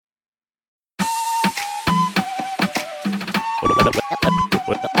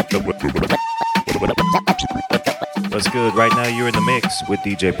What's good? Right now you're in the mix with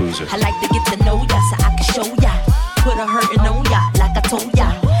DJ Boozer. I like to get to know ya so I can show ya. Put a hurtin' on ya like I told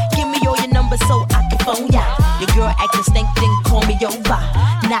ya. Give me all your numbers so I can phone ya. Your girl acting stink, then call me over.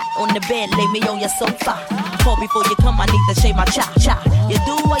 Not on the bed, lay me on your sofa. Call before you come, I need to shave my cha-cha. You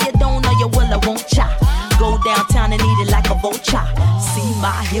do or you don't, or you will or won't cha. Go downtown and eat it like a vulture. See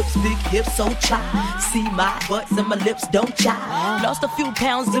my hips, big hips, so cha. See my butts and my lips, don't cha. Lost a few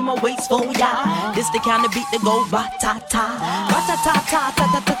pounds in my waist for ya. This the kind of beat that go ba-ta-ta.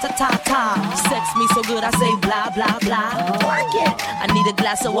 Ba-ta-ta-ta-ta-ta-ta-ta-ta. Sex me so good I say blah, blah, blah. Work it. I need a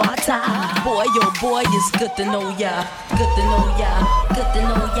glass of water. Boy, oh boy, it's good to know ya. Good to know ya. Good to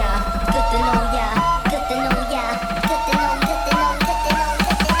know ya. Good to know ya. Good to know ya. Good to know, good to know, good to know.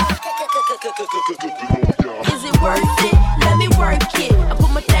 Is it worth it? Let me work it. I put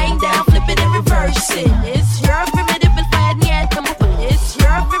my thing down, flip it and reverse it. It's your primitive and fat yet. It's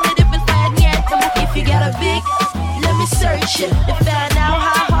your primitive and fat yet. If you got a big, let me search it to find out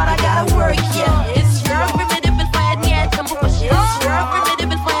how hard I gotta work. Yeah, it's your primitive and fat yet. It's your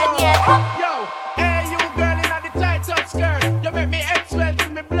primitive and fat yet. Yo, hey you girl in the tight top skirt, you make me explode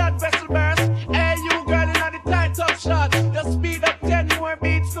till me blood vessel burst. Hey you girl in the tight top shot, just speed up 10 more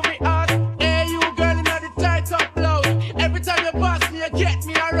beats to me heart. Hey you girl in the tight top blouse, every time you pass me you get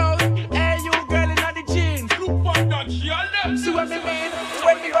me aroused. Hey you girl in the jeans, group on that shit. See what me mean?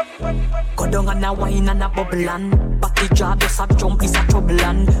 Go down and a wine and a bubble and Batty job just a jump is a trouble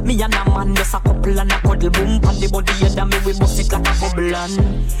and me and a man just a couple and a cuddle boom. On the body head and me we bust it like a bubble and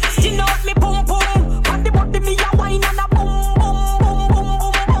you know what me boom boom. On the body me a wine and a boom boom boom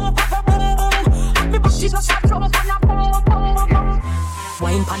boom boom boom boom boom. And me body just a jump and a boom boom boom.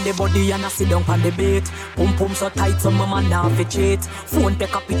 Wine pan the body and I sit down pan the beat. Pum pum so tight so my man now fi cheat. Phone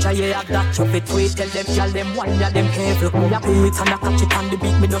take a picture yeah that you fit tweet. Tell them y'all them wine ya them careful. Me a beat and I catch it on the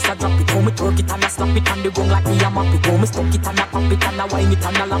beat. Me just a drop it. How me twerk it and I slap it on the gong like me a map it. How me stuck it and I pop it and I wine it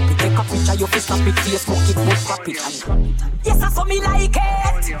and I lap it. Take a picture you fi snap it. Facebook it but crap it. Yes I saw me like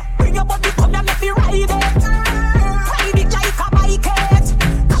it. Bring your body come and make me ride it. Ride it like a bike it.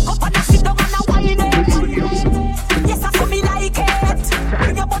 Cock up and I sit down and I wine it. Yes I saw me like it.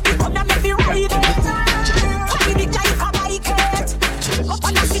 Bring your body come and make me ride it. Ride it like a bike it. Up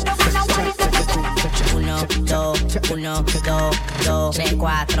and I sit down and I wine it. 1, 2, 1, 2, 3,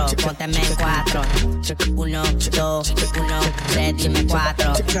 4, pónteme en 4. 1, 2, 1, 3, dime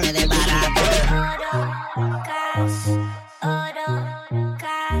 4, me desbarato. Oro, cash, oro,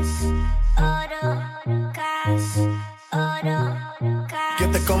 cash, oro, cash, oro, cash. Yo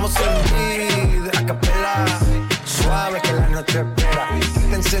te como sin mí, de acapela, suave que la noche espera.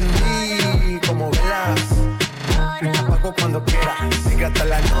 Te encendí como vela, y te apago cuando quiera. Sigue hasta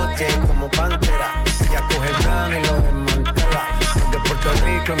la noche como pantera. Ella coge el plano y lo desmantela. De Puerto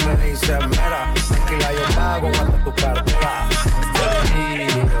Rico y me dice mera, tranquila yo pago, guarda tu cartera.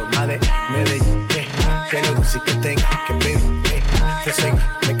 Medellín, que lo dulce que tenga que pedir, que se me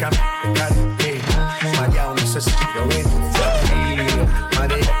cambie de cara, María, no sé si lo ven.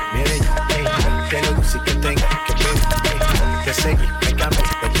 Medellín, que lo dulce que tenga que pedir, que se me cambie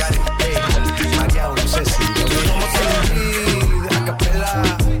de cara, María, no sé si lo ven. Como sin de acapela,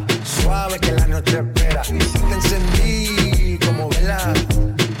 suave que la noche espera. Te encendí como vela,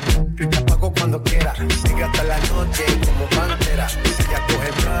 y te apago cuando quiera. Sigue hasta la noche como pantera. Ella coge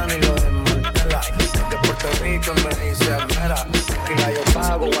el plano y lo desmantela. De Puerto Rico me dice mera, tranquila yo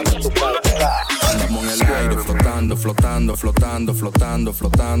pago, guarda tu cartera. Andamos en el aire flotando, flotando, flotando, flotando,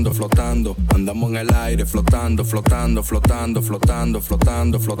 flotando, flotando. Andamos en el aire flotando, flotando, flotando, flotando,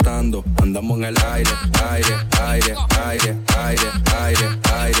 flotando, flotando. Andamos en el aire, aire, aire, aire, aire, aire,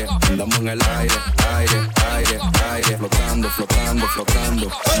 aire. Andamos en el aire, aire, aire, aire, flotando, flotando,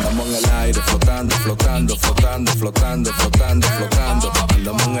 flotando. Andamos en el aire flotando, flotando, flotando, flotando, flotando, flotando.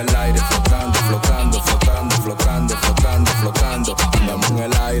 Andamos en el aire flotando, flotando, flotando, flotando, flotando, flotando. Andamos en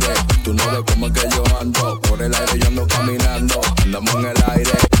el aire, tú no ves cómo es que yo ando, por el aire yo ando caminando. Andamos en el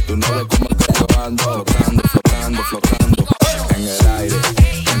aire, tú no ves cómo es que yo ando, flotando, flotando, flotando. En el aire,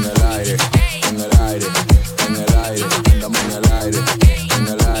 en el aire, en el aire, en el aire. Andamos en el aire, en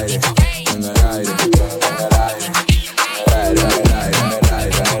el aire, en el aire, en el aire, en el aire, en el aire, en el aire, en el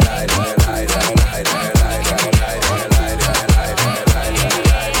aire, en el aire, en el aire, en el aire, en el aire, en el aire, en el aire, en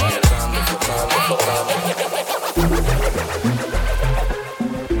el aire, flotando, flotando, flotando.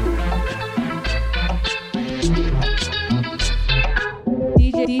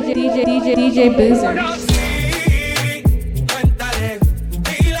 DJ Boozer. Cuéntale,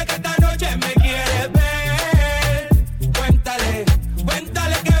 dile que esta noche me quieres ver. Cuéntale,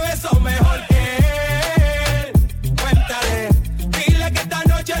 cuéntale que beso mejor que él. Cuéntale, dile que esta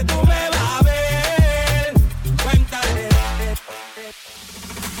noche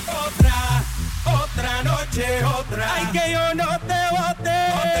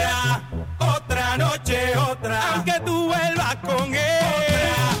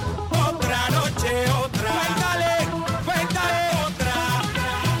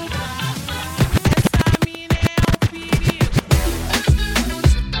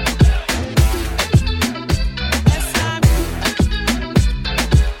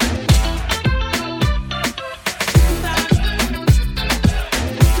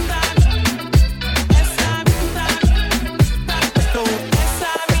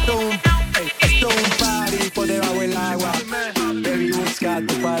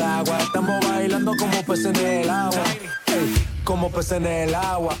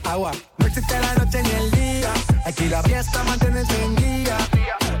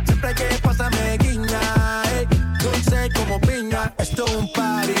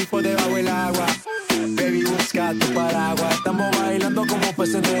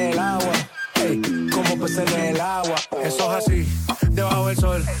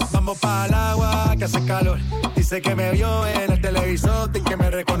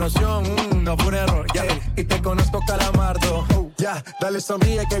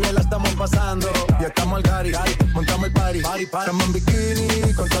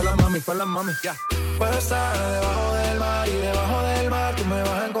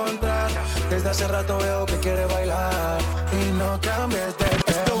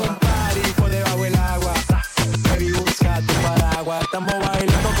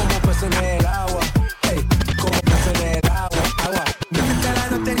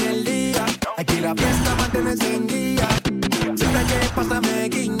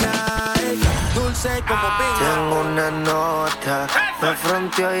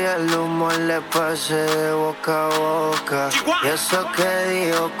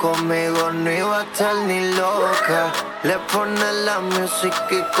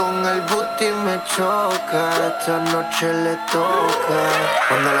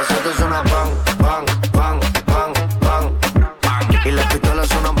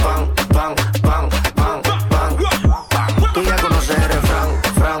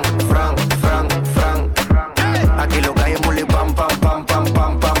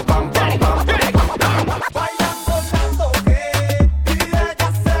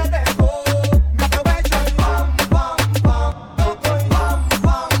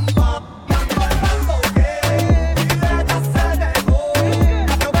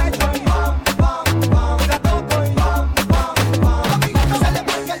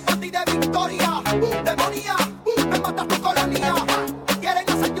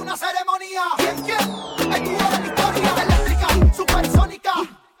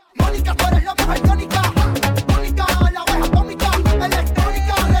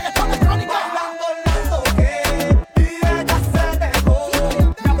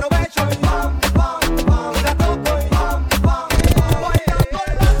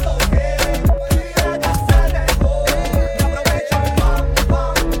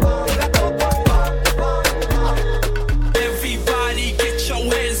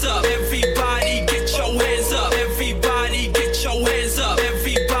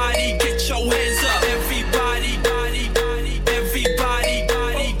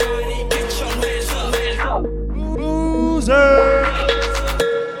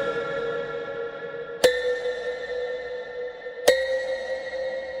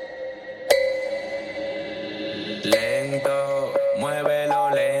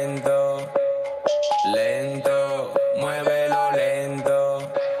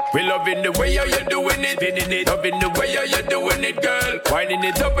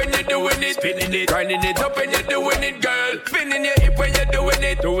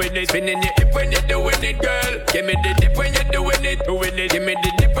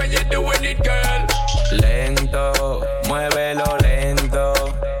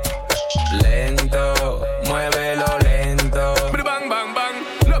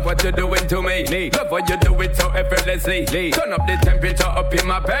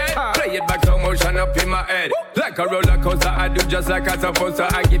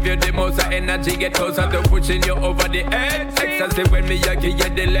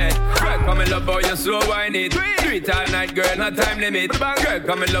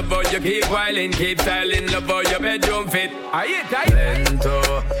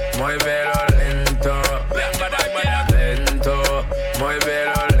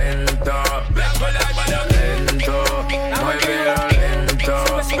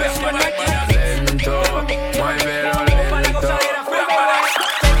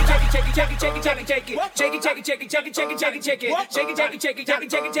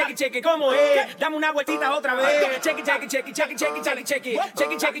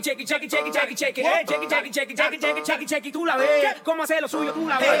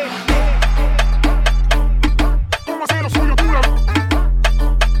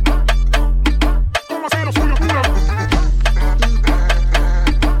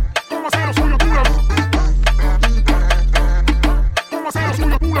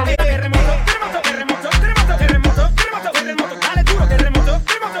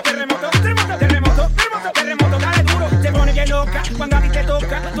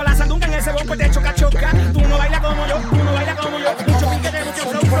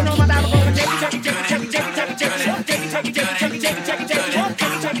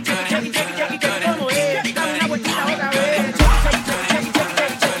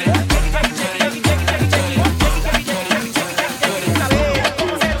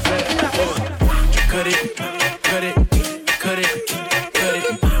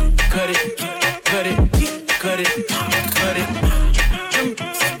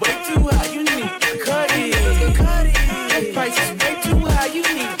how you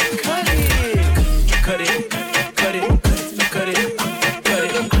need to cut it. Cut it, cut it, cut it, cut it, cut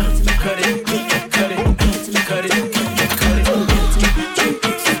it, cut it, cut it, cut it.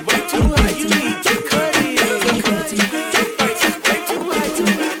 It's way too high, you need to cut it. Way too high, too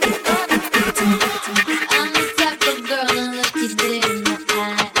high. I'm the type of girl that look you dead in the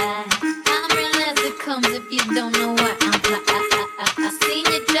eye. I'm real as it comes if you don't know why I'm fly. I seen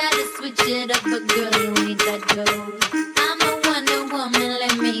you try to switch it up, but girl, you ain't that good. I'm a Wonder Woman,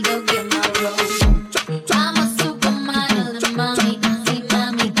 let me go get my role. I'm a supermodel and mommy, see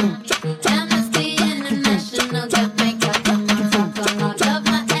mommy. Amnesty International, got makeup on my phone. Love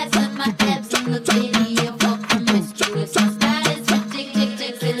my ass and my abs in the video for promiscuous. My style is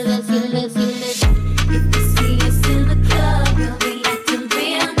ridiculous. If you see us in the club, you'll be acting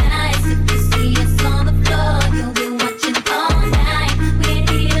real nice. If you see us on the floor, you'll be watching all night. We ain't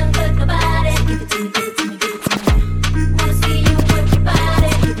need to put nobody. Give it to me, give it to me, give it to me. Wanna see you work your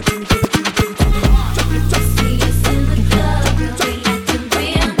body. Give it to me, give it to me, give it to me. If you see us in the club, you'll be acting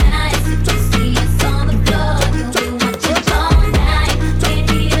real nice. If you see us on the floor, you'll be watching all night. We ain't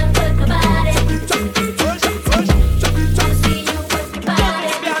need to put nobody. Give it to me, give it to me, give it to me. Wanna see you work your body.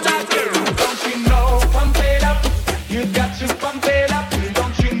 Don't you know, pump it up. You got to pump it up.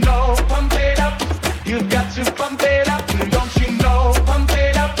 Don't you know, pump it up. You got to pump it up. Don't you know, pump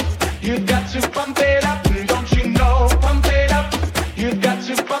it up. You got to pump it up. Don't you know, pump it up. You got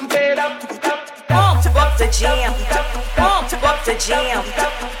to pump it up. Pump up the jam. Pump up the jam.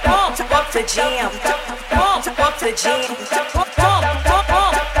 Pump up the jam. Pump up the jam. Pump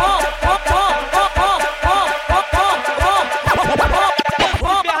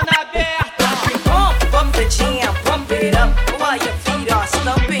up the jam. Pump it up while your feet are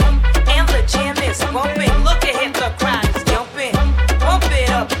stumping and the jam is bumping. Look ahead, the crowd is jumping. Pump it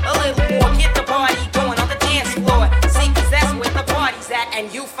up a little more. Get the party going on the dance floor. See, 'cause that's where the party's at,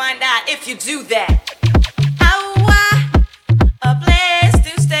 and you find out if you do that. A place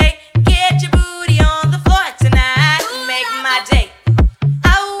to stay. Get your booty on the floor tonight. Make my day.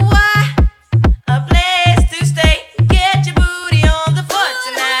 A place to stay. Get your booty on the floor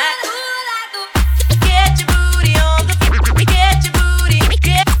tonight. Get your booty on the get your booty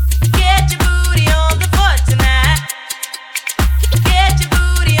get your booty on the floor tonight. Get your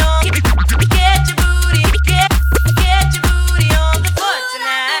booty on get your booty get your booty on the floor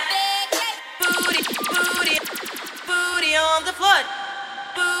tonight. Booty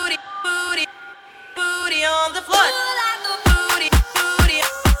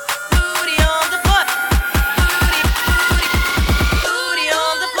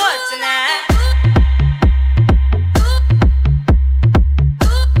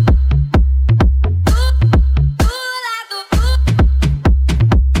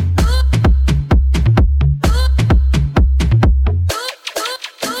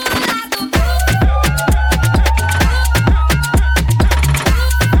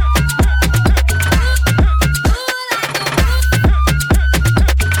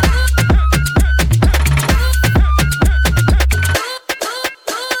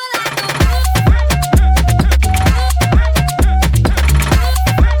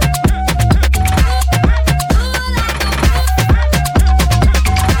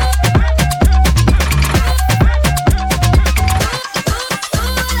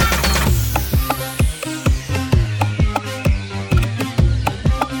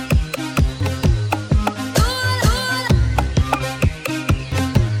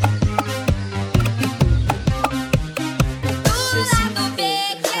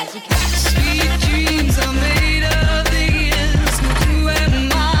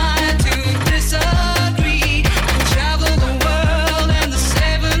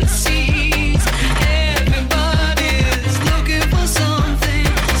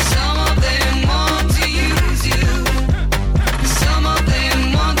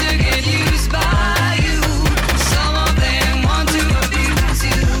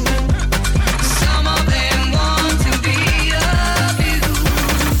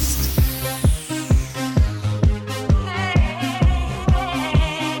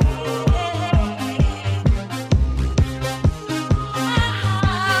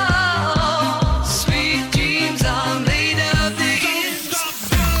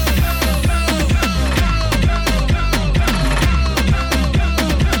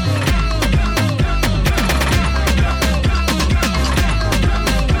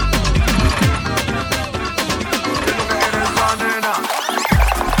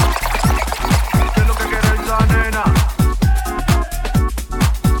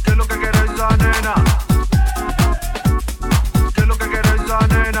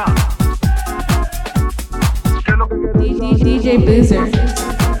Boozer.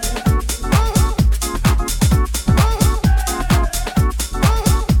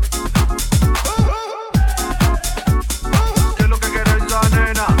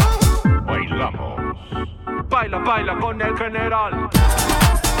 Baila, baila con el general.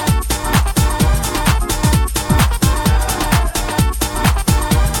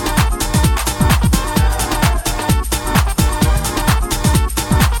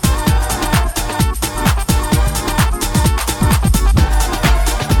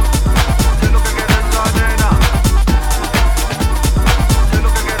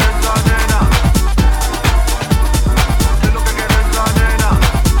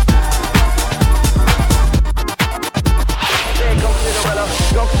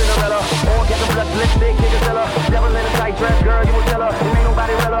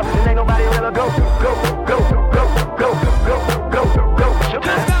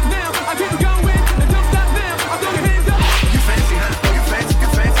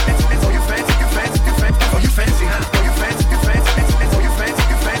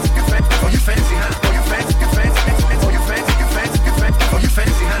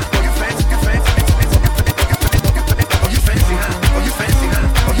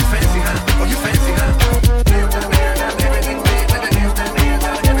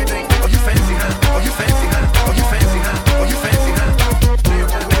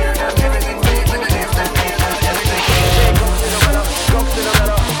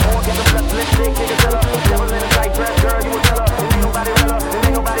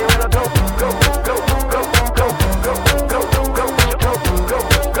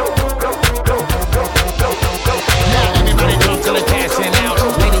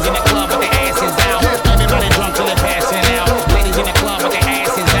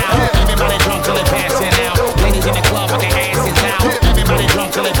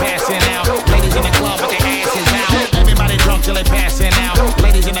 Till they passing out.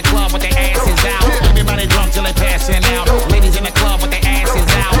 Ladies in the club with their asses out.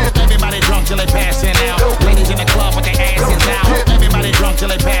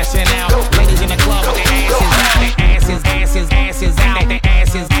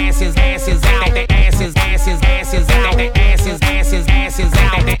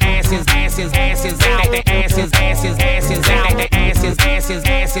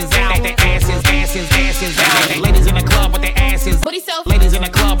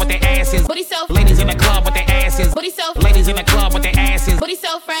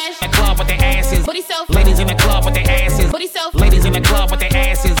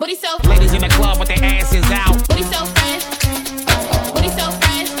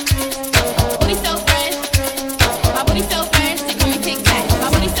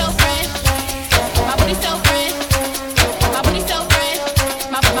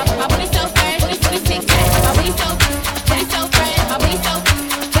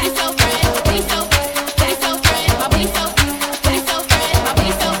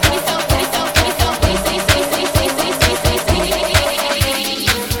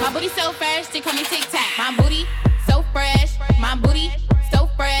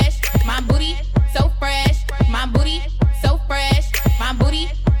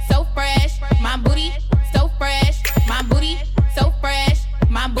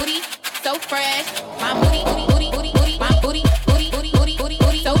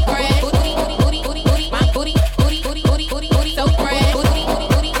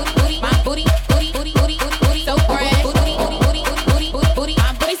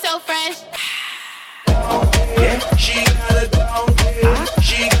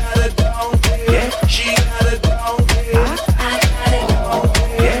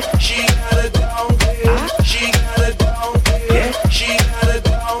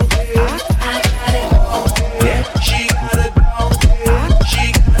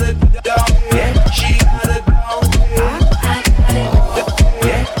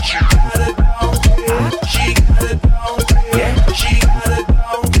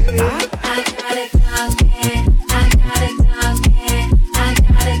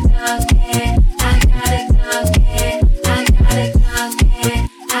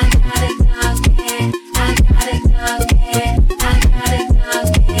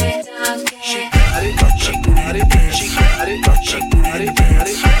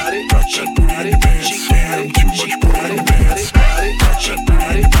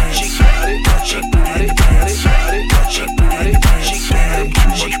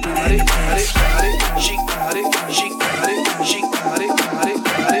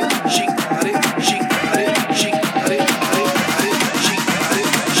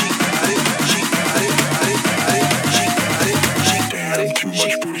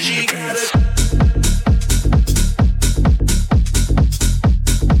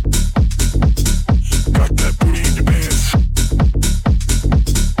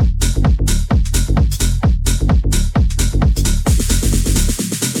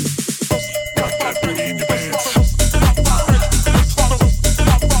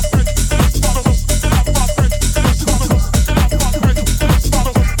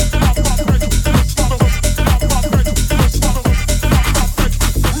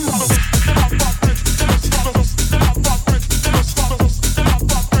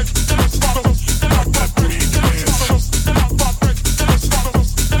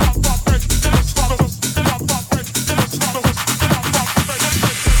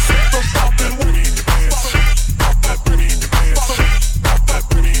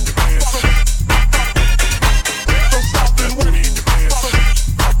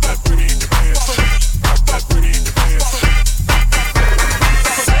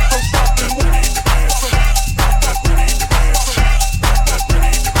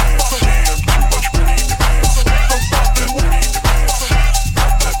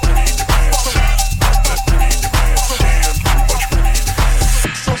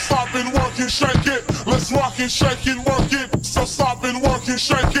 and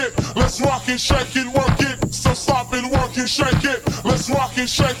shake it. Let's rock and shake it, work it. So stop and work and shake it. Let's rock and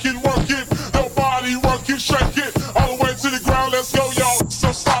shake it, work it. Your body work and shake it. All the way to the ground, let's go, y'all.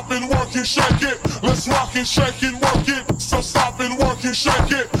 So stop and work and shake it. Let's rock and shake it, work it. So stop and work and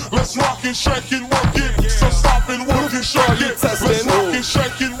shake it. Let's rock and shake it, work it. So stop and work and shake it. Let's rock and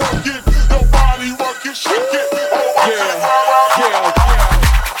shake it, work it. Your body work and shake it.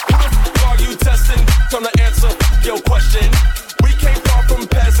 Are you testing? Time to answer your question. We came far from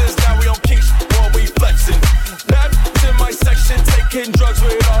peasants, now we on king while we flexing. Left in my section, taking drugs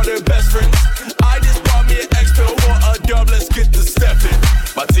with all their best friends. I just bought me an X-Pill for a dub, let's get to stepping.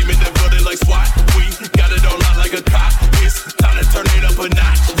 My team in the building like SWAT, we got it on lock like a cop. It's time to turn it up a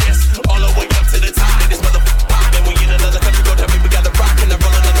notch, yes, all the way up to the top. And this motherfucker pop, and we in another country, go tell me we got the rock, and I'm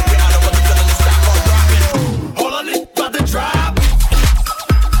rolling in the crowd, I don't want to tell them to stop on rocking. Hold on, it's about to drop.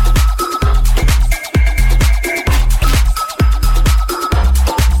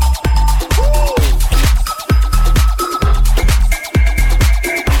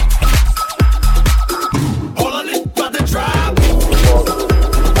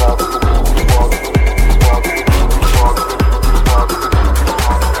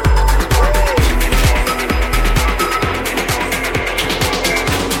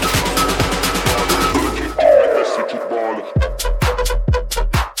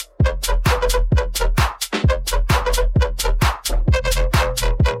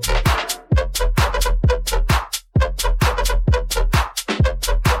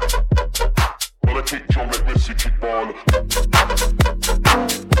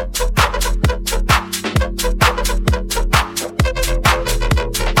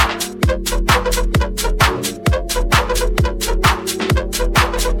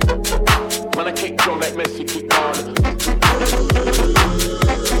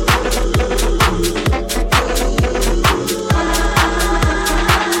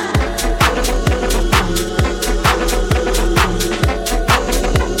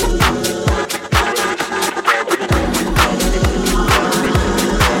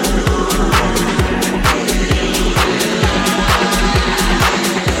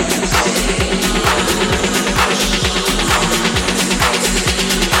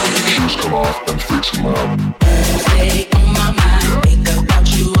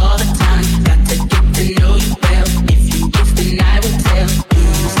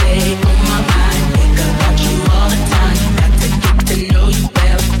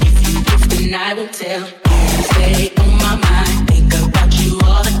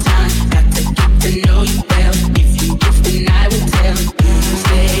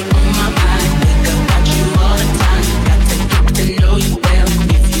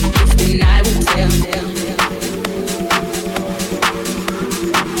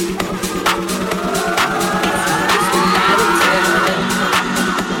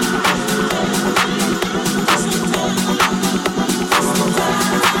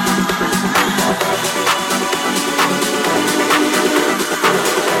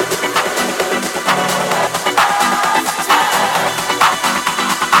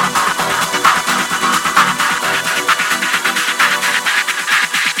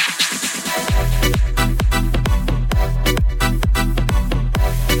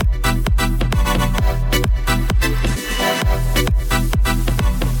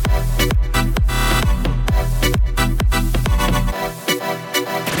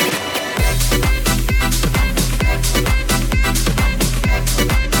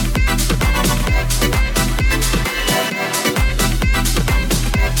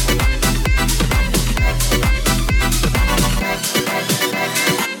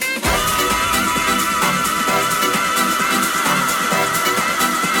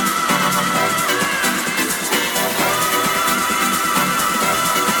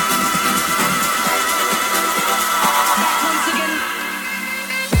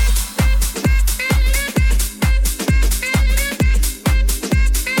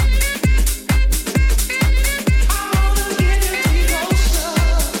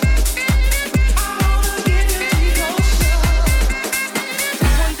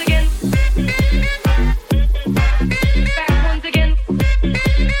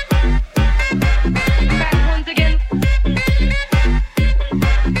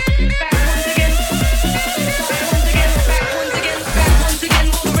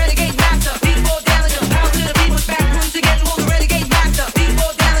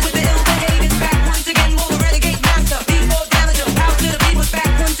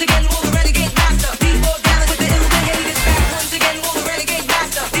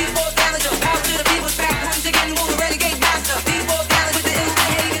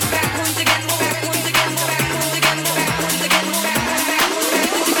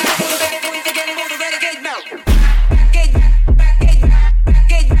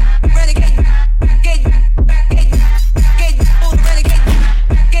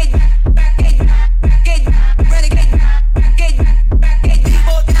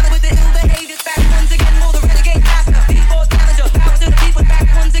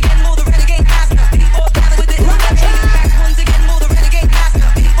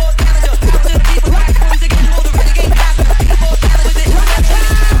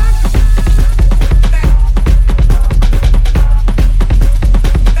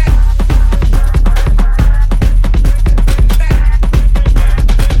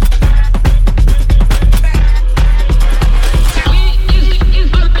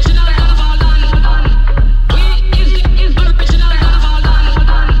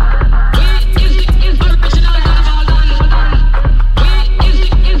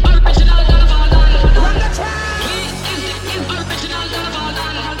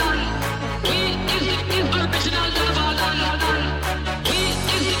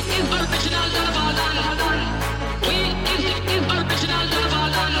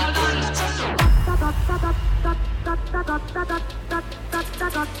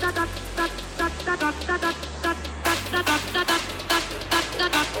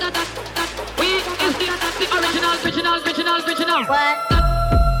 original. What?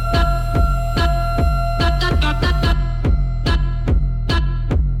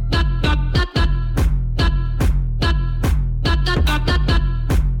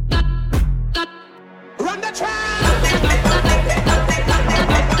 Run the track!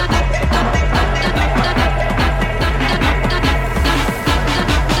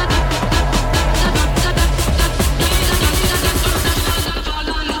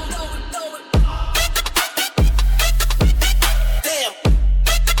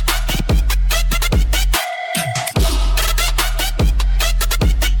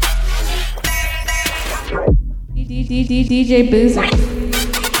 DJ Boozer.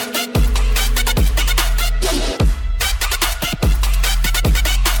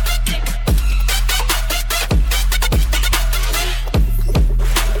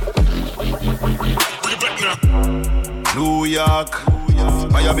 New York,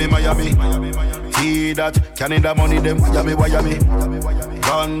 Miami, see that, Canada money them, Miami,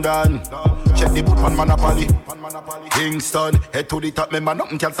 London, check the boot on Monopoly, Kingston, head to the top, member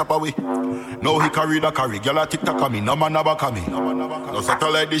nothing can stop away. No he carry the carry, girl a tick tock on me, no man never come me. No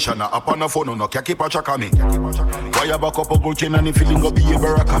satellite dish and up on the phone, no can't keep a track on me. Why you back up a gold chain and the feeling go be a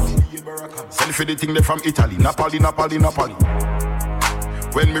barakami. Sell for the thing they from Italy, Napoli.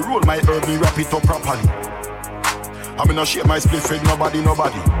 When me roll my herb, me wrap it up properly. I mean, no share my split with nobody.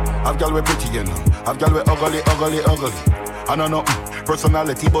 Have gal we pretty, you know. Have gal we ugly. I don't know,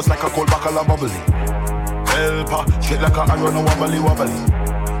 personality bust like a cold bacala bubbly. Helper, straight like a arrow, no wobbly.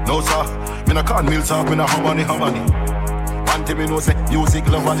 No sir, me no can't meal sir, me no harmony. One thing me know say, music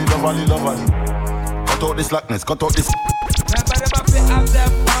lovely. Cut out this slackness, cut out this. Remember them up to have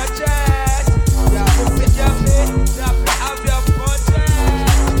them budget. You have to pick your feet, you have to have your budget.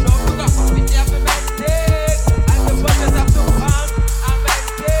 Don't forget, you have to maintain. And the budget have to come and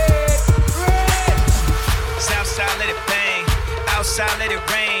maintain. Southside let it bang, outside let it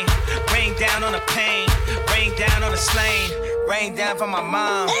rain. Rain down on the pain, rain down on the slain. Rain down for my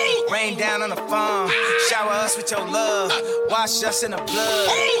mom, rain down on the phone. Shower us with your love, wash us in the blood.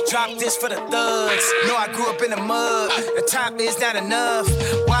 Drop this for the thugs, know I grew up in the mud. The top is not enough,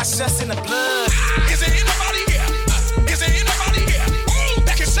 wash us in the blood. Is there anybody here? Is there anybody here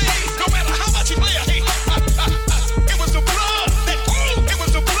that can say no matter how much you play a hate? It was the blood that cleansed me. It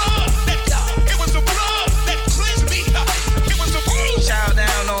was the blood. Shower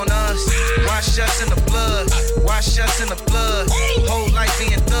down on us, wash us in the blood. Wash us in the blood, whole life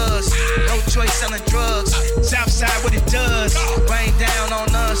being thugs. No choice selling drugs. Southside what it does, rain down on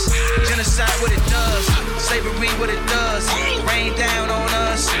us. Genocide what it does, slavery what it does. Rain down on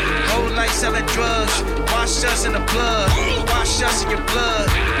us, whole life selling drugs. Wash us in the blood, wash us in your blood.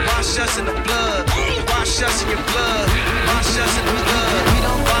 Wash us in the blood, wash us in your blood. Wash us in the blood,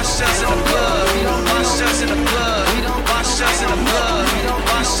 wash us in the blood. Wash us in the blood, wash us in the blood.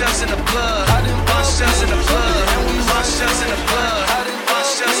 Wash us in the blood, wash us in the blood. Wash us in the blood,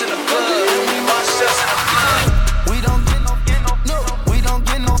 wash us in the blood, wash us in the blood. We don't get no, we don't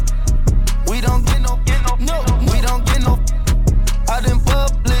get no, we don't get no, we don't get no. Out in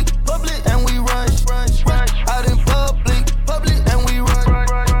public, and we rush. Out in public, and we rush.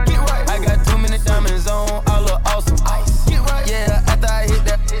 Get right. I got too many diamonds on, I look awesome. Get right. Yeah, after I hit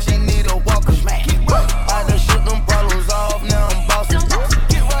that, she need a walker. Get right. I done shoot them problems off, now I'm bossing.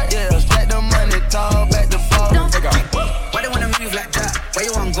 Get right. Yeah, stack the money tall, back the ball. Why they wanna move like that? Why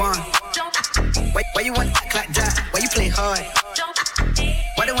you want gone? Why you want act like that? Why you play hard?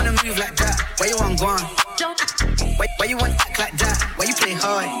 Why they wanna move like that? Why you want gone? Why you want act like that? Why you play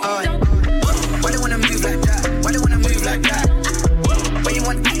hard? Why they wanna move like that? Why they wanna move like that? Why you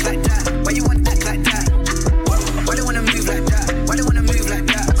want act like that? Why you want act like that? Why they wanna move like that? Why they wanna move like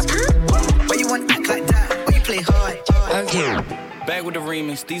that? Why you want act like that? Why you play hard? Back with the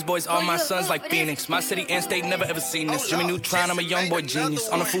remix. These boys are my sons like Phoenix. My city and state never ever seen this. Jimmy Neutron, I'm a young boy genius.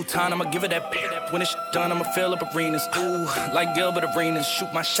 On a futon, I'ma give it that bit. When it's done, I'ma fill up arenas. Ooh, like Gilbert Arenas.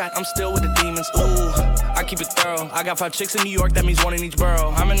 Shoot my shot, I'm still with the demons. Ooh, I keep it thorough. I got 5 chicks in New York, that means one in each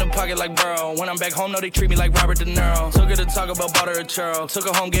borough. I'm in the pocket like Burrow. When I'm back home, no, they treat me like Robert De Niro. Took her to talk about butter or churro. Took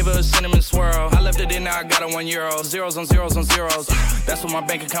her home, gave her a cinnamon swirl. I left it in, now I got her €1. Zeros on zeros on zeros. That's what my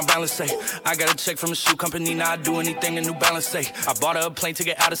bank account balance say. I got a check from a shoe company, now I do anything a New Balance say. I bought her a plane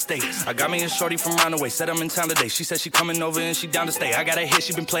ticket out of state. I got me a shorty from Roundaway, said I'm in town today. She said she coming over and she down to stay. I got a hit,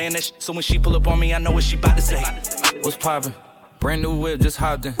 she been playing that so when she pull up on me, I know what she about to say. What's poppin'? Brand new whip, just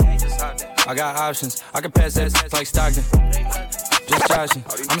hopped in. I got options, I can pass that like Stockton. just joshing.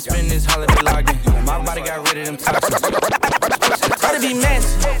 I'ma spend this holiday logged in. My body got rid of them toxins. Gotta be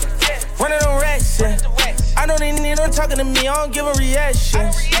messy, running on racks, yeah. I know they need them talking to me, I don't give a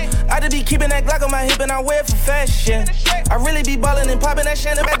reaction. I just be keeping that Glock on my hip and I wear it for fashion. I really be ballin' and popping that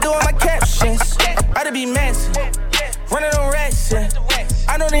shit back doing my captions. I just be messy, running on racks, yeah.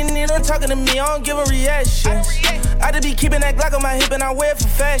 I know they need them talking to me, I don't give a reaction. I just be keeping that Glock on my hip and I wear it for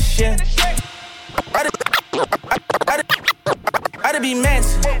fashion. I just be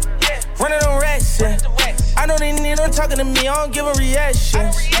messy, running on racks, yeah. I know they need them talking to me, I don't give a reaction.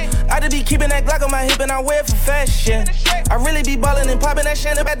 I just be keeping that Glock on my hip and I wear it for fashion. I really be ballin' and popping that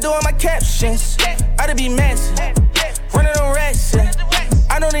shit back doing my captions. I just be messy, running on racks, yeah.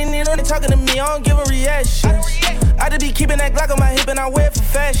 I know they need them talking to me, I don't give a reaction. I just be keeping that Glock on my hip and I wear it for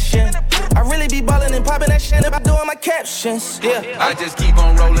fashion. I really be ballin' and popping that shit about doing my captions. Yeah, I just keep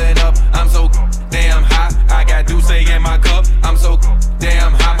on rolling up. I'm so damn high. I got Douce in my cup. I'm so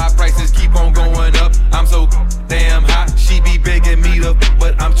damn high. My prices keep on going up. I'm so damn high. She be begging me to,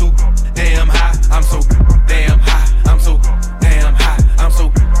 but I'm too damn high. I'm so damn high. I'm so damn high. I'm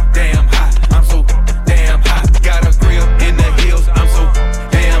so damn high. I'm so damn high. Got a grill in the hills. I'm so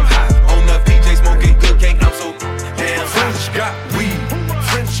damn high. On the PJ smoking good cake. I'm so damn high. French got weed.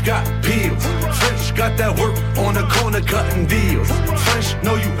 French got pills. French got that work on the corner cutting deals. French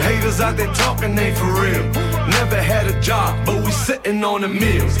know you haters out there talking ain't for real. Never had a job, but we sitting on the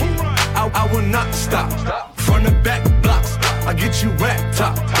meals. I will not stop. Front and back blocks, I get you rap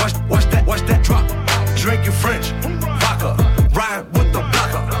top. Watch that drop. Drinking French vodka, ride with the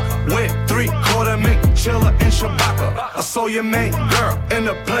blocker. Wet 3/4 mink, chiller and Shabaka. I saw your main girl and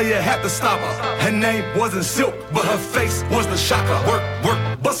the player had to stop her. Her name wasn't Silk, but her face was the shocker.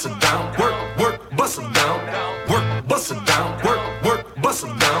 Work, bust it down. Work, bust it down. Work, bust it down. Work, bust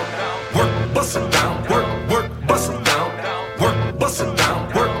it down. Work, bust it down. Work, bust it down. Work, bust it down.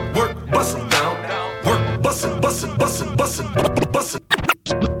 Work, bust it down. Work, bust it down.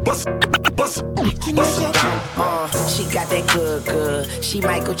 She got that good. She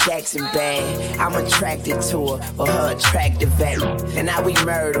Michael Jackson bad. I'm attracted to her for her attractive value. And now we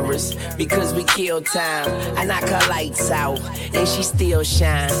murderers because we kill time. I knock her lights out and she still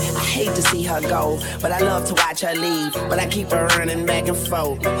shine. I hate to see her go, but I love to watch her leave. But I keep her running back and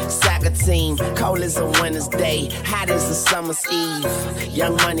forth. Soccer team, cold as a winter's day, hot as a summer's eve.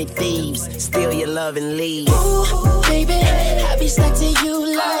 Young money thieves, steal your love and leave. Ooh, baby, I be stuck to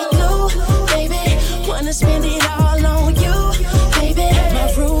you like glue. Baby, wanna spend it all on you. Baby,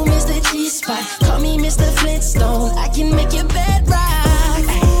 my room is the G-spot. Call me Mr. Flintstone. I can make your bed rock.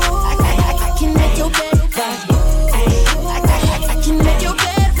 I can make your bed rock. I can make your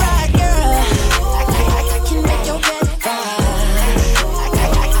bed rock, girl. I can make your bed rock.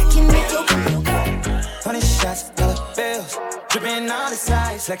 I can make your bed rock. 20 shots, dollar bills, dripping on the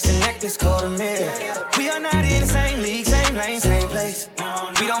sides, flexing necklace, quarter mil. We are not in the same league, same lane, same place.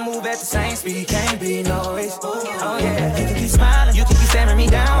 We don't move at the same speed, can't be no race. Oh yeah, you can keep smiling, you can keep staring me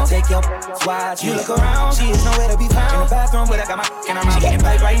down. Take your watch, you look around, she is nowhere to be found. In the bathroom, but I got my and I'm out, getting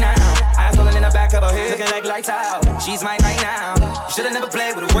paid right now. Eyes rolling in the back of her head, looking like lights out. She's mine right now. Should've never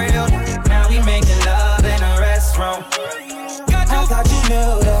played with a real. Now we making love in a restroom. I thought you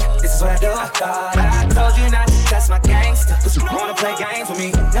knew that this is what I do. I thought I told you not to test my gangster. Wanna play games with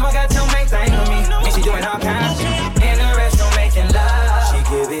me? Now I got your main thing with me. And she doing all kinds of shit in the restroom making love. She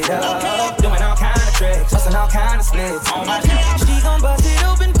give it up, doing all kind of tricks, busting all kind of slits on my shit. She gon' bust it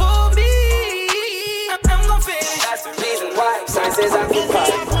open for me. I'm gon' finish. That's the reason why. Sign says I can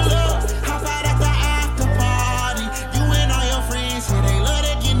fight.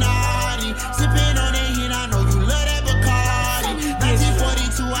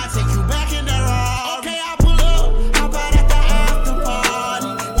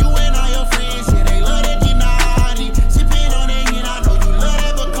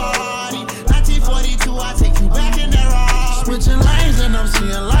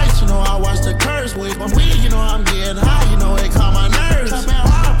 My weed, you know I'm getting high, you know it calm my nerves. Trapping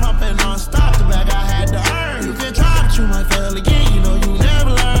hard,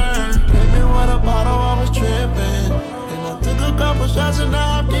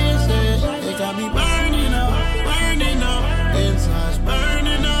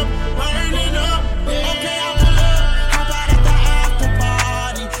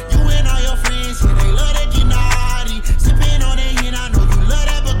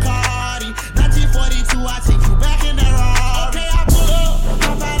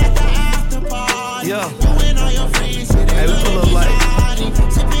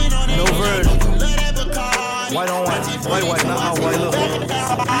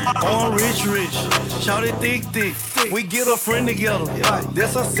 rich. Shawty thick. We get a friend together.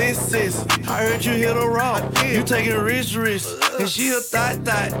 That's a sis. I heard you hit her raw. You taking rich. And she a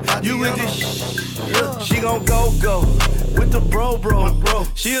thot. You with this she gon' go. With the bro.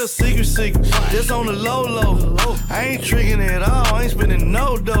 She a secret. Just on the low. I ain't tricking at all. I ain't spending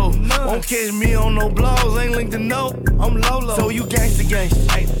no dough. Won't catch me on no blogs. Ain't linked to no. I'm low. So you gangsta.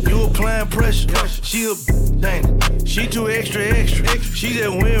 You applying pressure. She a dang. She too extra. She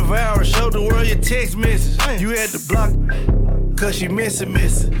just went viral. Showed the world your text message. You had to block cause she missing.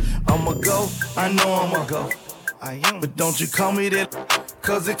 I'ma go. I know I'ma go. But don't you call me that,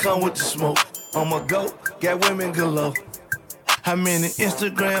 cause it come with the smoke. I'ma go, got women galore. How many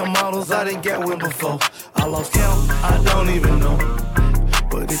Instagram models I done got with before? I lost count, I don't even know.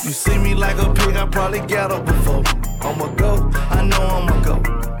 But if you see me like a pig, I probably got her before. I'ma go, I know I'ma go.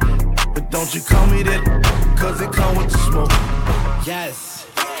 But don't you call me that, cause it come with the smoke. Yes,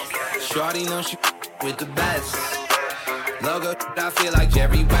 shorty know she with the best. Logo, I feel like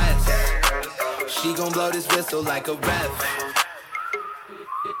Jerry West. She gon' blow this whistle like a ref.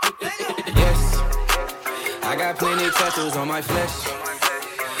 Yes, I got plenty tattoos on my flesh.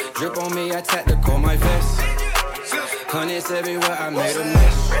 Drip on me, I tactical my vest. Hundreds everywhere, I made a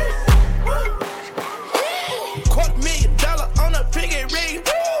mess. $250,000 on a piggy ring.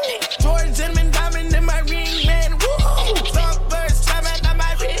 George Zimmerman diamond in my ring, man. Woo! Songbirds slamming on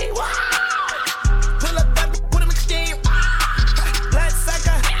my ring. Pull up that put him extreme. Blood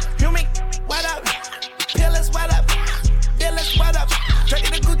sucker, human. What up? Pillars, what up? Dealers, what up?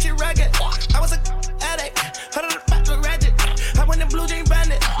 Drinking the Gucci rugged. I was a addict. Heard of the ratchet. I went in blue jean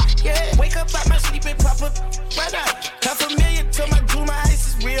bandit. Yeah. Wake up out my sleep and pop up. What up? $500,000 to my jewel, my ice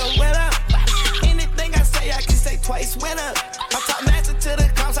is real. What up? Anything I say, I can say twice. What up? I talk master to the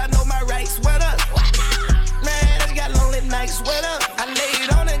cops, I know my rights. What up? Man, I got lonely nights. What up? I laid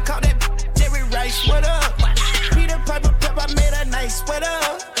on and caught that Jerry Rice. What up? Peter Piper, I made a nice. What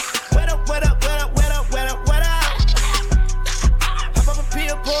up? What up? What up? What up? What up? What up? What up? Hop up a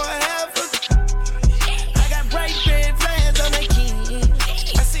pill, pour a half. I got bright red flags on my key.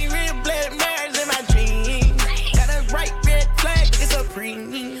 I see real blood marriage in my dream. Got a bright red flag, it's a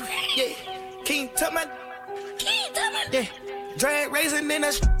premium. Yeah, King Tubman. Yeah, drag racing in a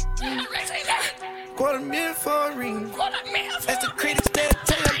 $250,000 for a ring. That's the critics that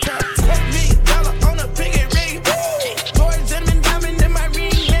tell you $1 million on a piggy ring. George Zimmerman diamond in my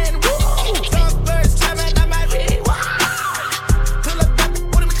ring, man. Songbirds slamming on my ring. Pull up that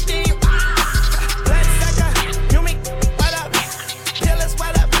put him extreme. Blood sucker, human. What up? Dealers,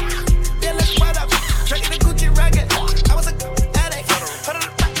 what up? Dealers, what up? Drinking the Gucci rugged. I was a addict. Heard of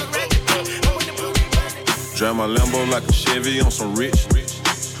the record. I went to blue bandit. Drive my Lambo like a Chevy on some rich.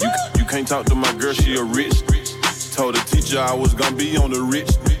 You can't talk to my girl, she a rich. Told the teacher I was gonna be on the rich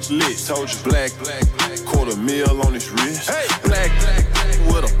lit. Told you black, $250,000 on his wrist. Black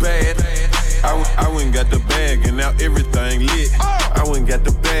with a bad. I went and got the bag and now everything lit. I went and got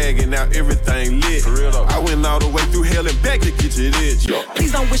the bag and now everything lit. For real though. I went all the way through hell and back to get to this.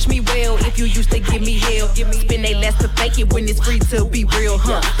 Please don't wish me well if you used to give me hell. Spend they last to fake it when it's free to be real,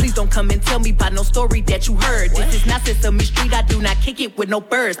 huh? Please don't come and tell me about no story that you heard. This is not Sesame Street, I do not kick it with no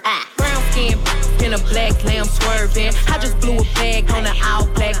birds. Brown skin, in a black lamb swerving. I just blew a bag on an all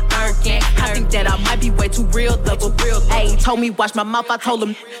black Birkin. I think that I might be way too real, double real. Hey, told me watch my mouth, I told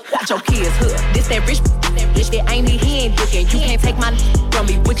him watch your kids, huh? This that rich that ain't me, he ain't looking. You can't take my from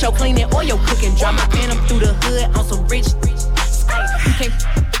me with your cleaning or your cooking. Drive my phantom through the hood on some rich. You can't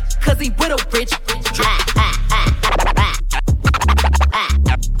cause he with a rich.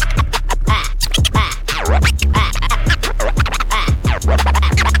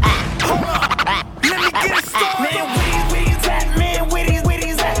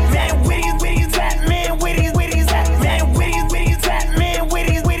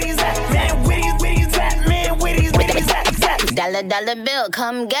 Dollar bill,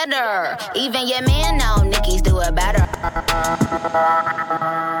 come get her. Even your man know Nicki's do it better.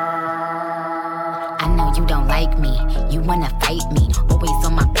 I know you don't like me, you wanna fight me. Always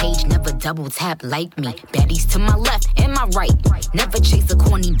on my page, never double tap like me. Baddies to my left and my right. Never chase a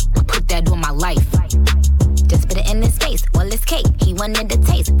corny, put that on my life. Just put it in his face, all his cake. He wanted the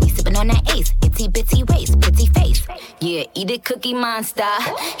taste, we sippin' on that ace. Itty bitty waist, pretty face. Yeah, eat it, Cookie Monster.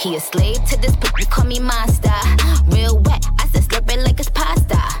 He a slave to this, you call me monster. Real wet, I said slurp it like it's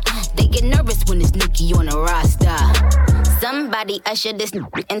pasta. They get nervous when it's Nicki on the roster. Somebody usher this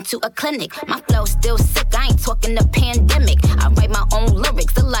into a clinic. My flow still sick, I ain't talking the pandemic. I write my own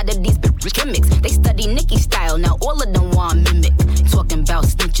lyrics, a lot of these gimmicks. They study Nicki style, now all of them want mimic. Talking about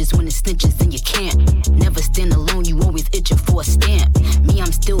snitches when it's snitches and you can't. Never stand alone, you always itching for a stamp. Me,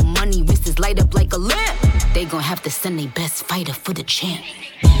 I'm still money, wrist is have to send their best fighter for the champ.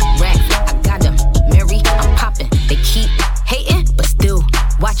 Racks, I got them. Mary, I'm popping. They keep hating, but still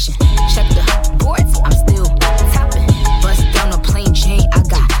watching. Check the boards, I'm still topping. Bust down a plain Jane, I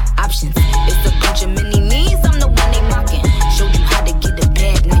got options. It's a bunch of mini-me's, I'm the one they mocking. Showed you how to get the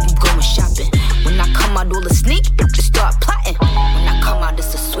bag, now you going shopping. When I come out, all the sneak, just start plotting. When I come out,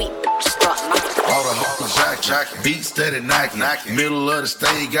 it's a sweep, just start mocking. All the hoes jacking, beat steady knocking. Middle of the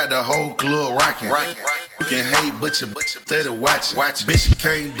stage, got the whole club rocking. You can hate, but you steady watching. Bitch, you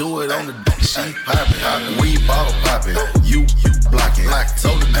can't do it on the she poppin'. We bottle poppin', you blocking.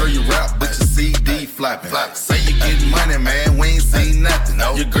 Told the girl you rap, but your CD flopping. Say you getting money, man, we ain't seen nothing.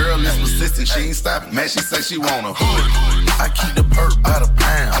 Your girl is persistent, she ain't stopping. Man, she say she want a hood. I keep the perp out of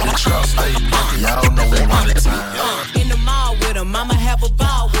pound. The truck stay broken, y'all know we run the time. In the mall with him, I'ma have a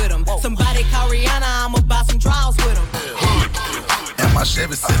ball with him. Somebody call Rihanna, I'ma buy some draws with him. And my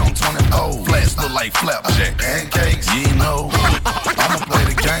Chevy sit on 20 old. Flats look like flapjack. Pancakes, you know. I'ma play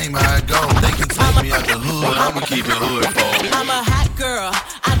the game how it go. They can take me out the hood, I'ma keep it hood for. I'm a hot girl,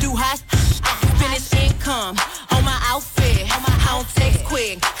 I do hot finish income on my outfit. I don't text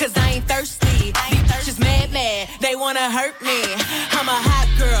quick, cause I ain't thirsty. These bitches mad, they wanna hurt me. I'm a hot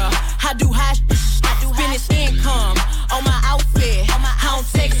girl, I do hot finish income on my outfit. I don't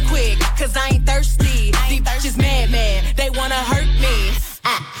text quick, cause I ain't thirsty. These bitches mad, they wanna hurt me.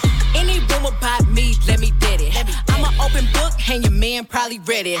 Any rumor about me, let me get it. I'm an open book, and your man probably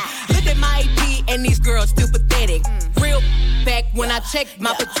read it. Look at my AP, and these girls still pathetic. Real back when I check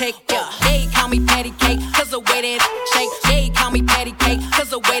my protector. They call me patty cake, cause the way that shake. They call me patty cake, cause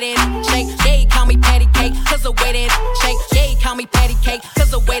the way that shake. They call me patty cake, cause the way that shake. They call me patty cake, cause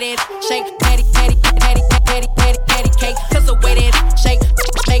the way that shake. Patty cake, cause the way that shake.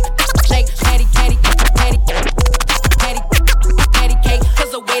 Shake, patty cake,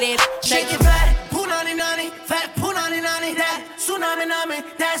 cause the way that shake. Shake it fat, punani nani, fat punani nani, that tsunami nami,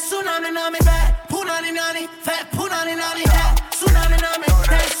 that tsunami nami, fat punani nani, fat punani nani, that tsunami nami,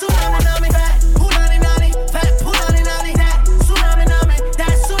 that tsunami nami, fat punani nani, fat punani nani, that tsunami nami,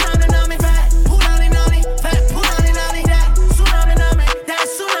 that tsunami nami, fat punani nani, fat punani nani, that tsunami nami, that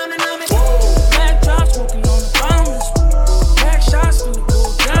tsunami nami. Back drops smoking on the bombs, back shots finna go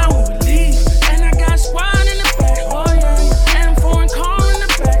down when we leave, and I got squad in the back, oh yeah, and foreign car in the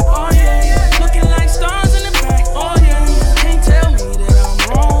back, oh yeah, looking like stars in the back, oh yeah, can't tell me that I'm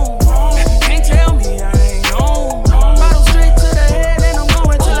wrong, can't tell me I ain't on, bottle straight to the head and I'm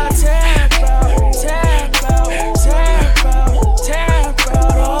going till I tap out,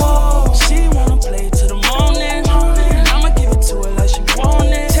 oh, she wanna play to the morning, and I'ma give it to her like she want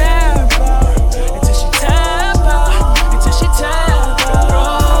it, tap out, until she tap out,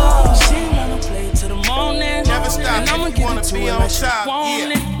 oh, she wanna play to the morning, and I'ma give it to her like she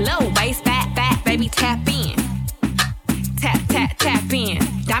want it. Low waist, fat, baby, tap in. Tap in.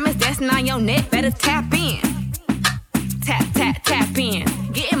 Diamonds dancing on your neck, better tap in. Tap in.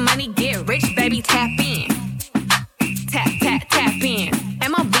 Getting money, get rich, baby, tap in. Tap in.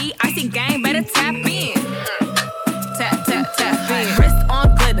 MLB, icy gang, better tap in. Tap in. Wrist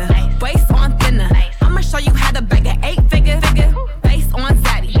on glitter, waist on thinner. I'ma show you how to bag an 8-figure. Face on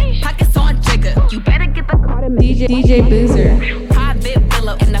zaddy, pockets on jigger. You better get the card and DJ Boozer. Private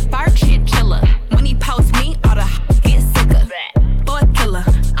villa in the fire shit chiller. When he posts me, all the get sicker. For a killer,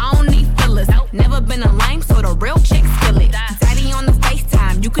 I don't need fillers. Never been a lame, so the real chicks feel it. Daddy on the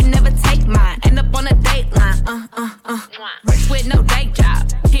FaceTime, you can never take mine. End up on a dateline, Rich with no day job,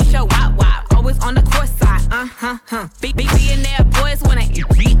 keep your wop, always on the court side, Billionaire boys wanna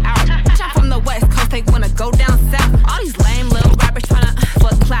eat out. Shot from the west coast, they wanna go down south. All these lame little rappers tryna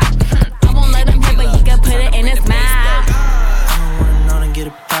fuck clout. I won't let him hear, but he can put it in his mouth. Get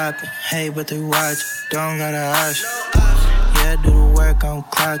it poppin', hey, but they watch, don't gotta hush. Yeah, do the work, I'm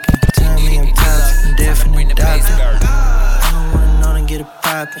clocking. Tell me I'm toxic, I'm definitely doctor. I don't wanna know to get it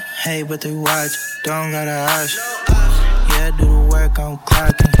poppin', hey, but they watch, don't gotta hush. Yeah, do the work, I'm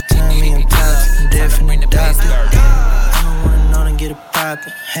clocking. Tell me I'm toxic, I'm definitely doctor. I don't wanna know to get it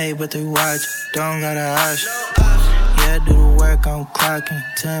poppin', hey, but they watch, don't gotta hush. Yeah, do the work, I'm clocking.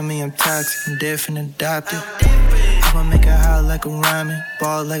 Tell me I'm toxic, I'm definitely adopted. I'ma make it hot like a ramen,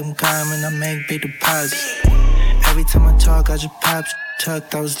 ball like I'm climbing, I make big deposits. Every time I talk, I just pop shit.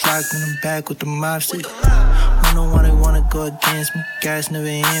 Tucked, I was locked in the back with the mob shit. Wonder why they wanna go against me. Gas never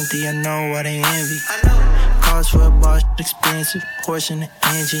empty, I know why they envy. Cars for a boss, expensive. Horse in the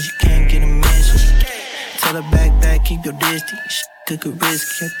engine, you can't get a mention. Tell her back, keep your distance. Could get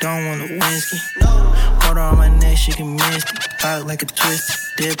risky, I don't want a whiskey. Water on my neck, she can miss me. Out like a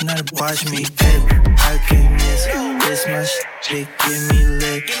twist, dip, not to watch me dip. I can't miss it. This my shit, give me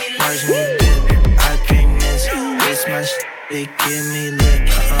lit. Watch me dip, I can't miss it. That's my shit, they give me lit.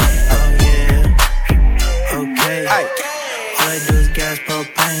 Oh yeah. Okay. All I do is gas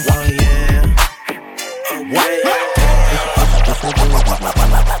propane. Oh yeah.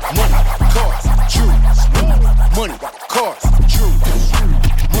 Money, cars, jewelry. Money, cars, jewelry.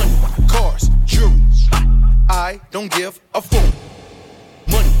 Money, cars, jewelry. I don't give a fuck.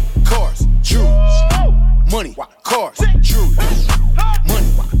 Money, cars, jewelry. Money, cars, jewelry. Money,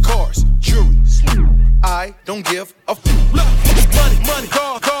 cars, jewelry. I don't give a fuck. Money,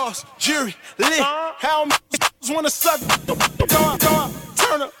 cars, jewelry, lit. How many wanna suck? Go,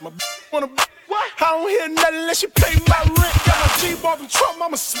 turn up. My wanna. I don't hear nothing unless you pay my rent. Got my G-Bar from Trump,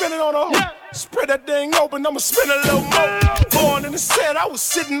 I'ma spin it on a hoe. Spread that thing open, I'ma spin a little more. Born in the sand, I was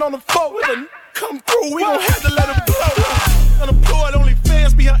sitting on the floor. With a come through, we gon' have to let it blow. Unemployed, only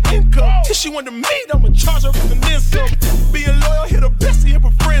fans be her income. If she want to meet, I'ma charge her with an insult. Being loyal, hit her best, see if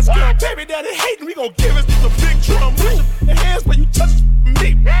her friends come. Baby daddy hating, we gon' give it to the big drum. Put your hands where you touch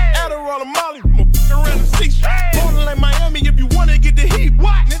me. Adderall and Molly, I'ma f*** around the seat. Born like Miami, if you wanna get the heat.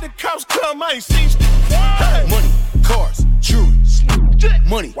 Then the cops come, I ain't seen shit. Money, cars, jewelry.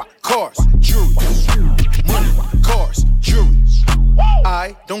 Money, cars, jewelry. Money, cars, jewelry.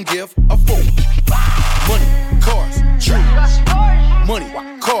 I don't give a fuck. Money, cars, jewelry. Money,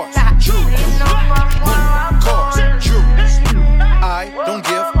 cars, jewelry. Money, cars, jewelry. I don't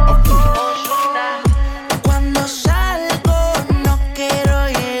give a fuck. Cuando salgo no quiero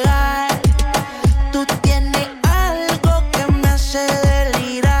llegar. Tú tienes algo que me hace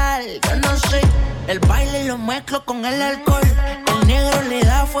delirar. Yo no sé, el baile lo mezclo con el alcohol. El negro le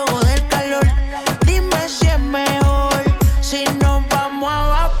da fuego del calor. Dime si es mejor si nos vamos a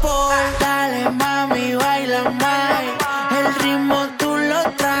vapor. Dale mami, baila más. El ritmo tú lo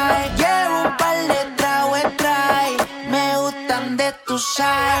traes. Llevo un par de tragos trae. Me gustan de tu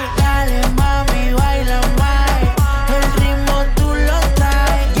side. Dale mami, baila más. El ritmo tú lo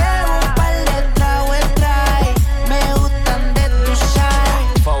traes. Llevo un par de tragos trae. Me gustan de tu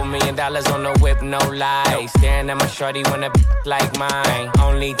side. $4 million on the whip, no lies. Staring at my shorty when a like mine.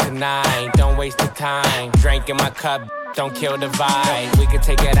 Only tonight, don't waste the time. Drink in my cup. Don't kill the vibe. We could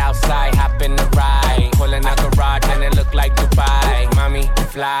take it outside, hop in the ride. Pulling out garage and it look like Dubai. Mommy,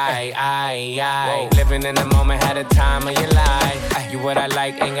 fly, aye. Living in the moment, had a time of your life. You what I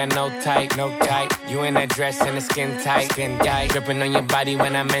like, ain't got no type. You in that dress and the skin tight. Dripping on your body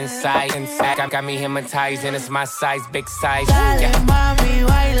when I'm inside. Got me hypnotized and it's my size, big size. Dale mami,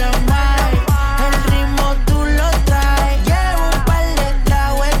 baila más. El ritmo tú lo traes. Llevo un par de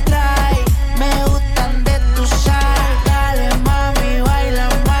tragos trae. Me gustan de tu side. Dale mami, baila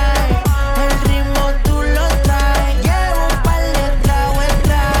más. El ritmo tú lo traes. Llevo un par de tragos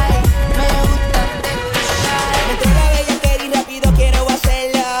trae. Me gustan de tu side. Me entró la bellaquera y rápido quiero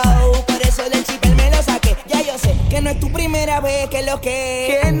hacerlo. Por eso del chipper me lo saqué. Ya yo sé que no es tu primera vez que lo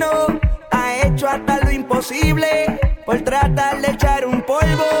que no ha hecho hasta lo imposible por tratar de echar un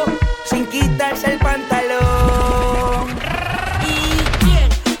polvo sin quitarse el pantalón. ¿Y quién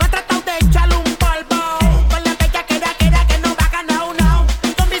no ha tratado de echarle un polvo? Con la bella que no baja, no.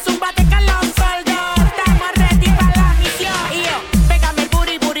 Con mi zumba de Carlos Soldo. Estamos ready para la misión. Y yo, pégame el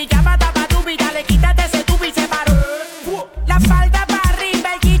buri, llama tabadubi. Dale, quítate ese tubi y se paró. La falda para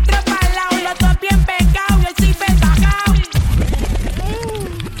arriba, el gistro para el lado. Los dos bien pegados y el zipper bajado.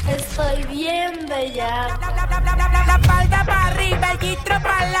 Estoy bien bella. La falda para arriba, el gistro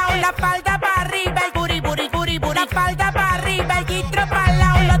para el lado. La falda para arriba, el buri. La falda para arriba, el gistro para el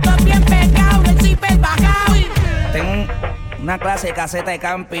lado. Los dos bien pegados, el zipper bajado. Tengo una clase de caseta de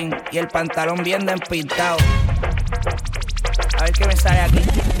camping y el pantalón bien despintado. A ver qué me sale aquí.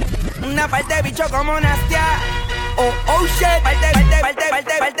 Una parte de bicho como Nastia. Oh shit. Parte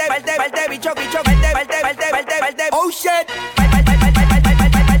bicho. Parte. Oh shit.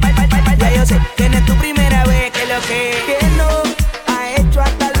 Ya yo sé que no es tu primera vez que lo que no ha hecho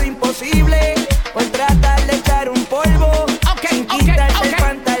hasta lo imposible por tratar de echar un polvo sin quitarse el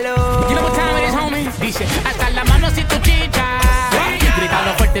pantalón. You know what time it is, homie? Dice, hasta la mano si tu chicha.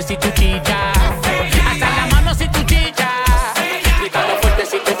 Gritando fuerte si tu chicha. Hasta la mano si tu chicha. Gritando fuerte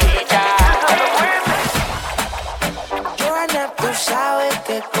si tu chicha. Johanna, tú sabes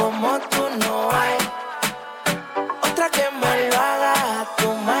que como tú no hay otra que me lo haga a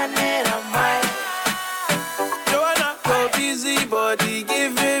tu manera, Mike. Joanna, go easy body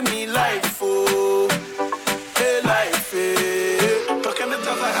giving me life, oh, hey life, eh. Talking the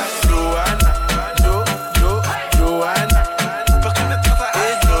talk like Joanna, Joanna. Talking the talk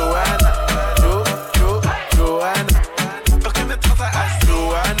like Joanna, Joanna. Talking the talk like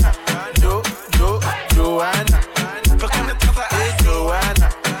Joanna, Joanna. Talking the talk like Joanna,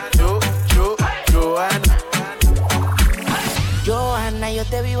 Joanna.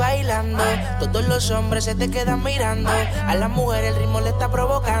 los hombres se te quedan mirando. A la mujer el ritmo le está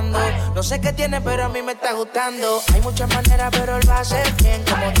provocando. No sé qué tiene, pero a mí me está gustando. Hay muchas maneras, pero él va a ser bien.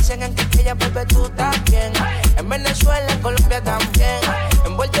 Como dicen en Quiqueya, vuelve tú también. En Venezuela, en Colombia también.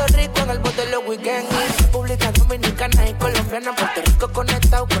 En Puerto Rico, en el bote de los weekends. República Dominicana y colombiana. Puerto Rico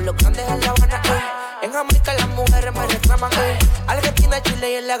conectado con los grandes en La Habana. En Jamaica las mujeres me reclaman. Argentina,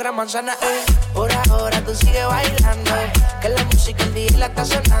 Chile y en la Gran Manzana. Por ahora tú sigues bailando. Que la música el día la está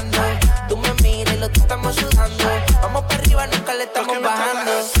sonando. Tú me miras y lo estamos sudando. Vamos para arriba, nunca le estamos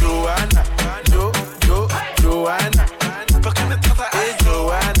bajando. Joanna, Joanna. ¿Por qué me tratas así?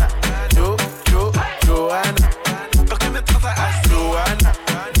 Joanna, Joanna. ¿Por qué me tratas así? Joanna,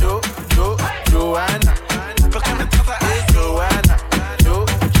 Joanna. ¿Por qué me tratas así? Joanna,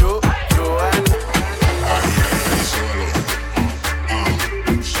 Joanna.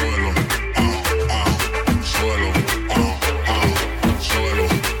 Suelo.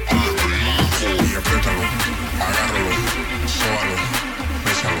 Y apriétalo, agárralo, sóbalo,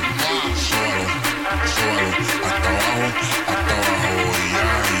 bésalo, sóbalo, hasta abajo, y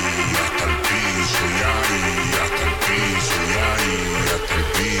hasta el piso, y hasta el piso, y hasta el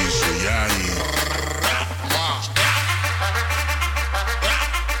piso, y ahora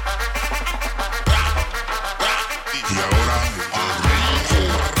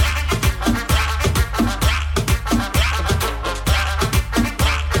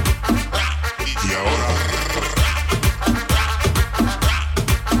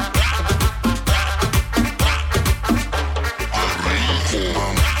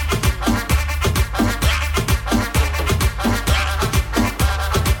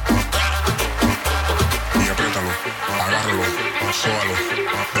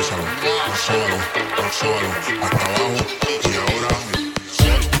sóbalo, hasta abajo, y ahora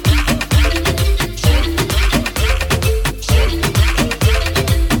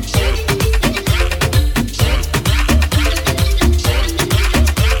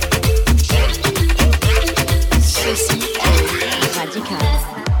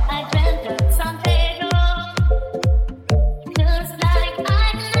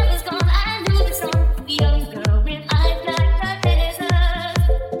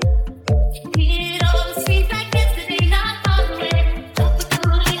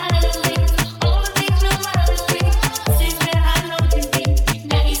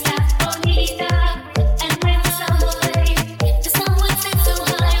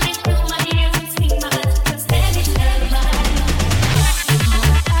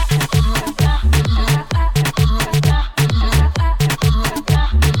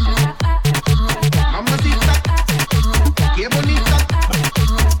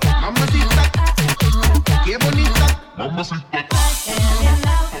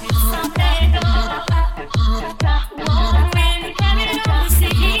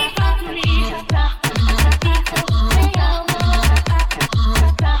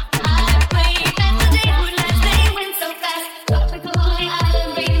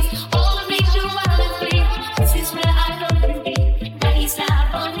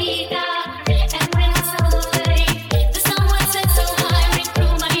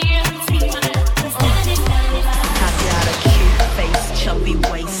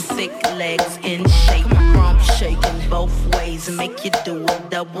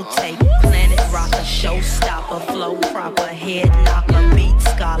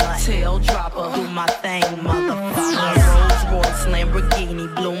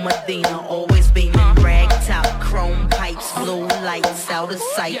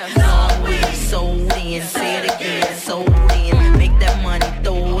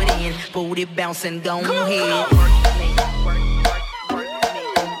and go ahead.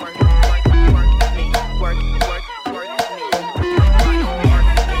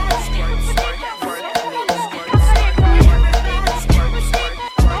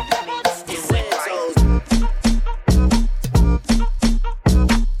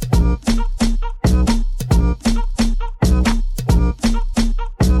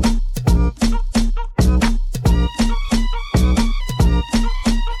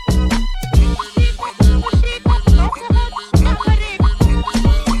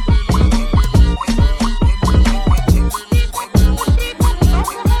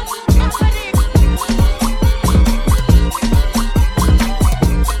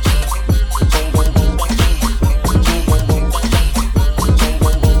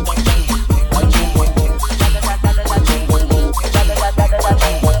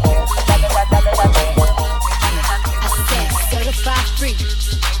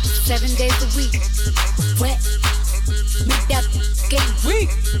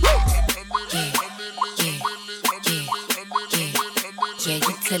 Yeah,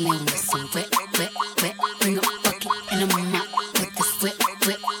 you telling me some wet, wet.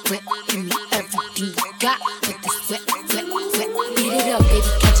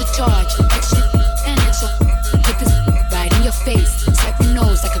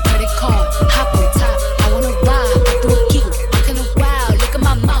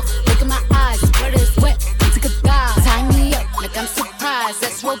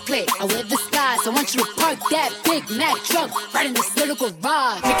 mad drunk, right in this little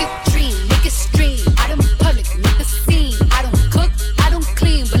garage. Make it dream, make it stream. I don't public, make the scene. I don't cook, I don't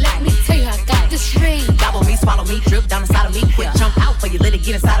clean, but let me tell you, I got this ring. Gobble me, swallow me, drip down inside of me. Quick jump out for you, let it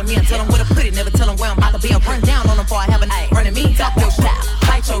get inside of me and tell them where to put it. Never tell them where I'm about to be. I'm run down on them before I have a night. Running me, talk your style,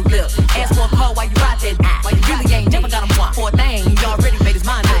 bite your lip. Ask for a call while you ride that dick. While you really ain't never got him one for a thing. He already made his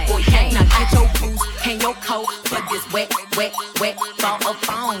mind up before he came. Now get your boots, hang your coat for this wet. Bought a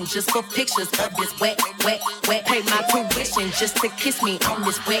phone just for pictures of this wet. Pay my tuition just to kiss me on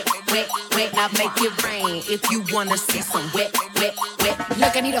this wet. I make it rain if you wanna see some wet.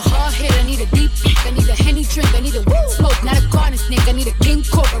 Look, I need a hard hit, I need a deep kick, I need a Henny drink, I need a woo smoke, not a garden snake, I need a king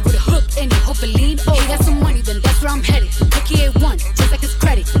cobra with a hook in it, hope it lean over. He got some money, then that's where I'm headed. Cookie A1, just like his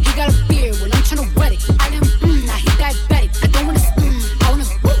credit. He got a beard, well I'm tryna wet it. I didn't, now he diabetic. I don't wanna, I wanna,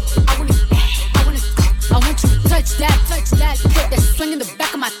 I want you to touch that, put that swing in the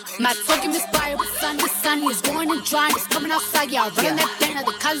back of my talking inspired with sun. The sun is going and drying, it's coming outside, yeah, I run that banner,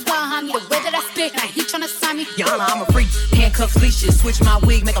 the cuz behind me, the way that I spit, now he tryna sign me. Yana, I'm a freak, handcuffs, leashes, switch my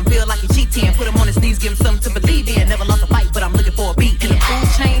wig, make him feel like he cheating, put him on his knees, give him something to believe in, never lost a fight, but I'm looking for a beat. In the food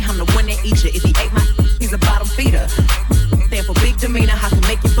chain, I'm the one that eats you, if he ate my, he's a bottom feeder. Stand for big demeanor, I can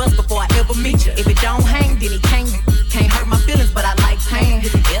make you bust before I ever meet you. If it don't hang, then he can't hurt my feelings, but I like pain.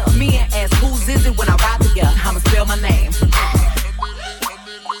 Me and ask whose is it when I ride together, I'ma spell my name.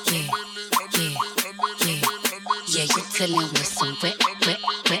 Yeah, you're chillin' with some wet.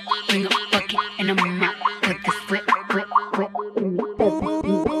 Bring a bucket and a mop with this wet. From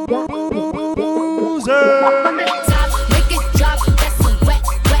the top, make it drop, that's some wet.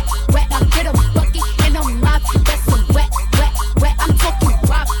 I get a bucket and a mop, that's some wet. I'm talking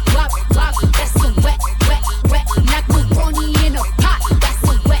wop, that's some wet. Macaroni in a pot, that's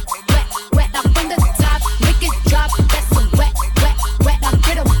some wet. Now from the top, make it drop, that's some wet. I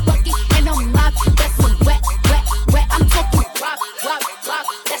get a bucket and a mop, that's some wet. I'm talking wop,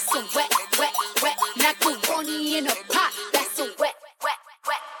 that's some wet.